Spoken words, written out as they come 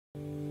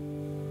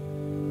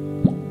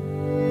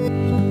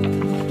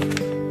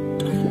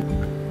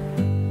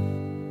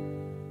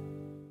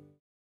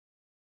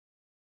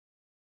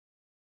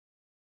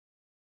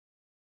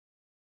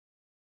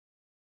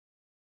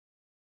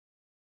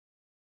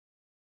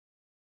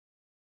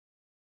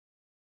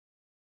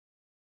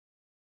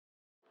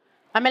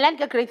Mamelani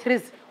ke grade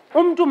 3s.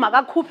 Umntu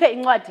makakhuphe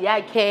incwadi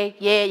yakhe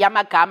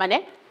yamagama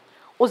ne.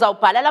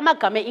 Uzawubhala la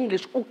magama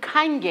e-English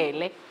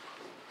ukhangele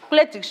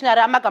kule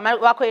dictionary amagama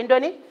wakho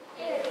yintoni?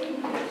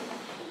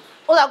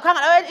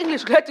 Uzawukhangela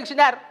e-English kule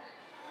dictionary.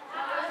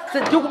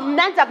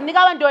 Mna ndiza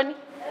kunika abantoni?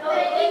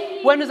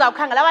 Wena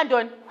uzawukhangela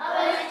abantoni?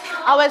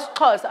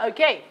 AwesiXhosa,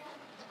 okay.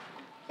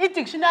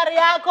 I-dictionary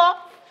yakho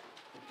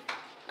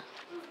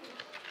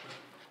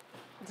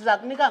ndiza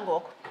kunika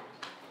ngoko.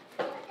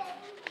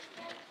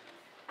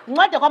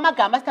 Incwadi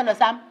kwamagama sithandwa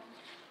sam.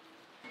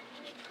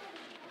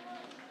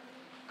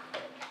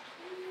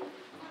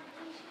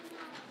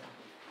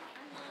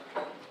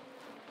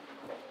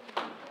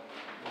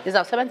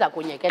 Ndizawusebenza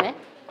kunye ke ne?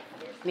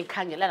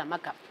 Nikhangela la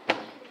magama.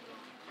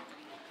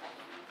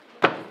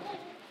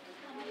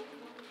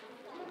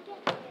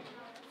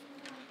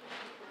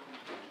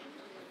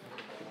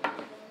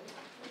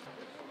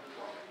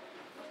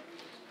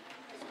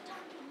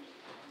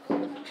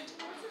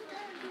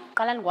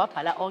 Qala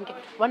ngowabhala onke.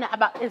 Bona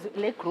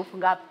le group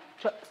ngapha.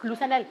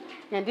 Lusanele,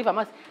 niyandiva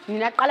mas.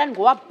 Nina qala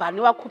ngowabhala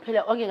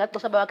niwakhuphele onke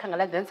ngaxesha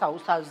bawakhangela then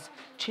sawusazi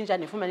tshintsha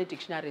nifumane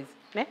dictionaries,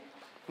 ne?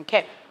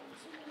 Okay.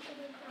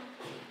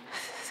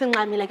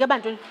 Sinqamile ke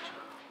bantu.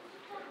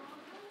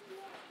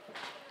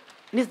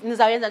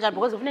 Nizawuyenza njani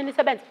because ufuna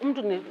nisebenze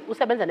umuntu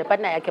usebenza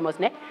nepartner yakhe mos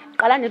ne?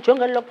 Qala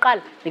nijonge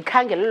lokuqala,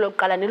 nikhangele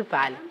lokuqala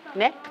nilibhale,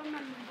 ne?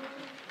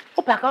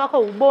 Ubhaka wakho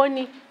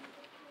uboni.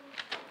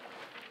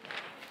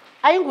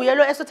 Ayinguye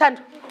lo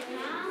esothando.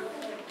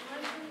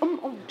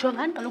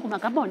 Jongani kaloku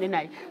makabone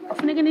naye.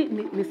 Kufuneka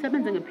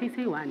nisebenze ngePC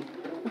 1.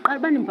 Uqala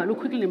uba nimbhala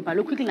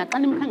quickly naxa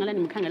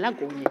nimkhangela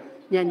kunye.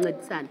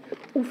 Niyancedisana.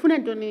 Ufuna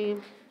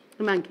ntoni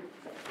imangi?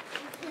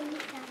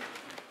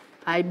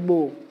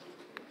 Hayibo.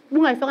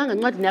 Bungayifakanga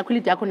encwadini yakho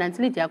ilidi yakho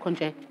nansi ilidi yakho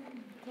nje.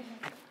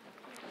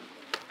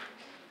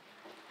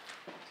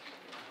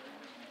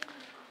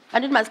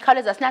 Andithi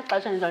masikhawuleza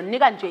sinaxesha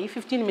ndizawunika nje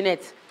i-15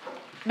 minutes.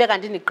 Beka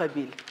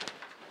ndigqibile.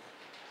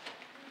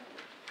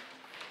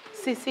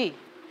 Sisi.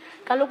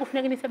 Kaloku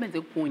kufuneka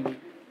nisebenze kunye.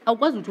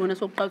 Awukwazi uthi wena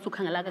sokuqala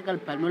ukhangela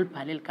kakalibhali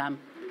nolibhale ligama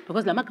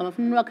because la magama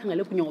afuna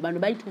niwakhangele kunye ngoba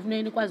bayithi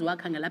kufuneka nikwazi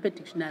wakhangela apha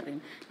edictionary.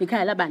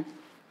 Nikhangela bani?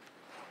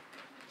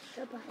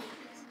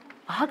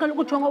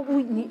 Kaloku jonga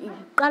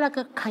uqala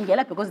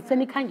khangela because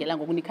senikhangela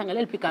ngoku nikhangela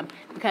eliphi igama.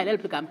 Nikhangela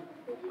eliphi igama.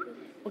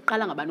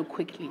 Uqala ngabantu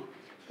quickly.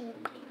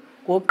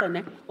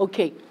 Ngoqine.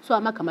 Okay. So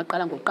amagama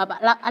aqala ngoqaba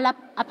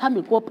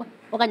aphambili kopha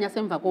okanye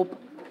asemva kopha.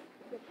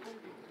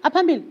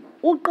 Aphambili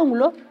uqingu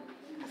lo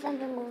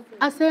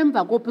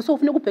asemva kophi so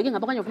ufuneka ubheke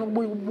ngapha okanye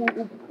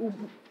ufuneka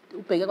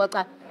ubheke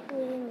kwacala.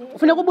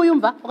 Ufuneka ubuye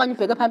umva okanye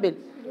ubheke phambili.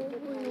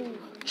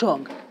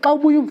 Jonga xa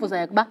ubuye umva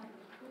uzaya kuba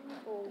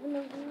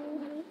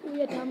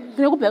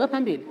ufuneka ubheke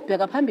phambili,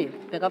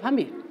 bheka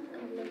phambili.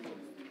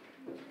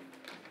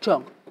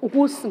 Jonga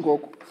ukusi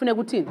ngoku ufuneka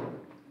uthini?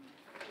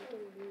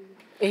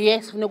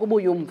 Yes, ufuneka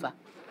ubuye umva.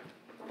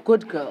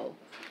 Good girl.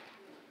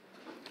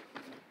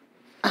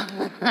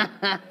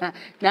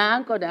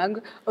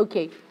 Nanko.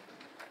 Okay.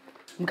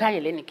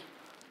 Mkhangeleni ke.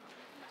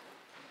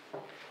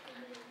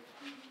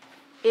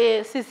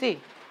 Sisi.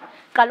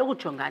 Qala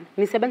ukujongana.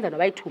 Nisebenza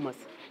nobayi-2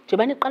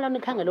 njengoba niqala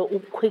nikhangele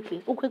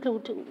uquickly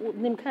uthi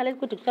nimkhangele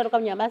kwi-dictionary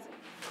kamnyamazi.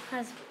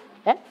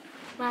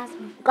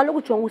 Qala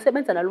ukujonga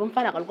usebenza nalo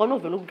mfana kaloku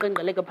awunovela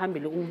ukuqenqeleke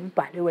phambili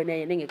ubhale wena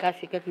yena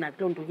engekafiki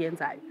kunaloo nto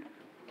uyenzayo.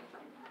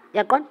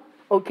 Yaqona?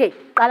 Okay.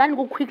 Qalani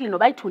ku-quickly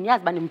nobayi-2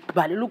 niyazi uba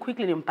nimbhalela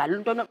uquickly nimbhalela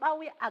into xa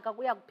uye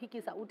akakuya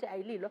kuphikisa uthi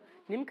ayililo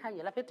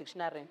nimkhangela apha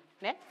edictionary,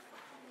 ne?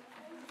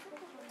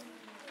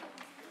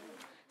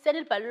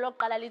 Senilibhalile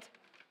lokuqala lithi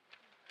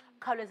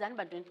khawulezani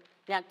bantwini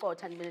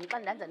niyacotha ndibele xa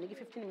ndanza nika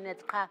i-15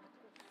 minutes qha.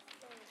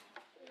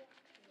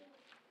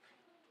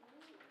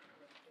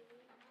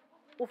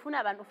 Ufuna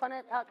abantu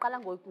ufana qala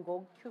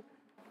ngo-Q.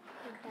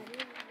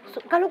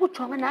 Kaloku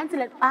jonga nantsi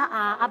le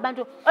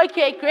abantu.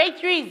 Okay, grade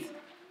 3s.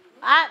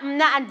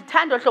 Mna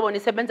andithanda ohlobo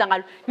nisebenza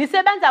ngalo.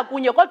 Nisebenza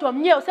kunye kodwa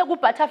omnye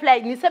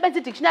usekubutterfly nisebenza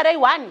i-dictionary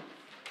eyi-1.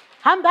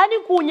 Hambani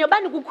kunye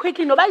bani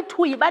ku-quickly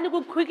nobayi-2 bani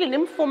ku-quickly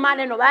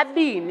nimfumane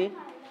nobabini.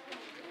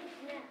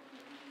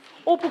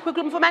 Uphi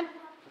quickly umfumane?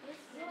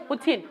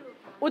 Uthini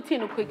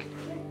uquickly?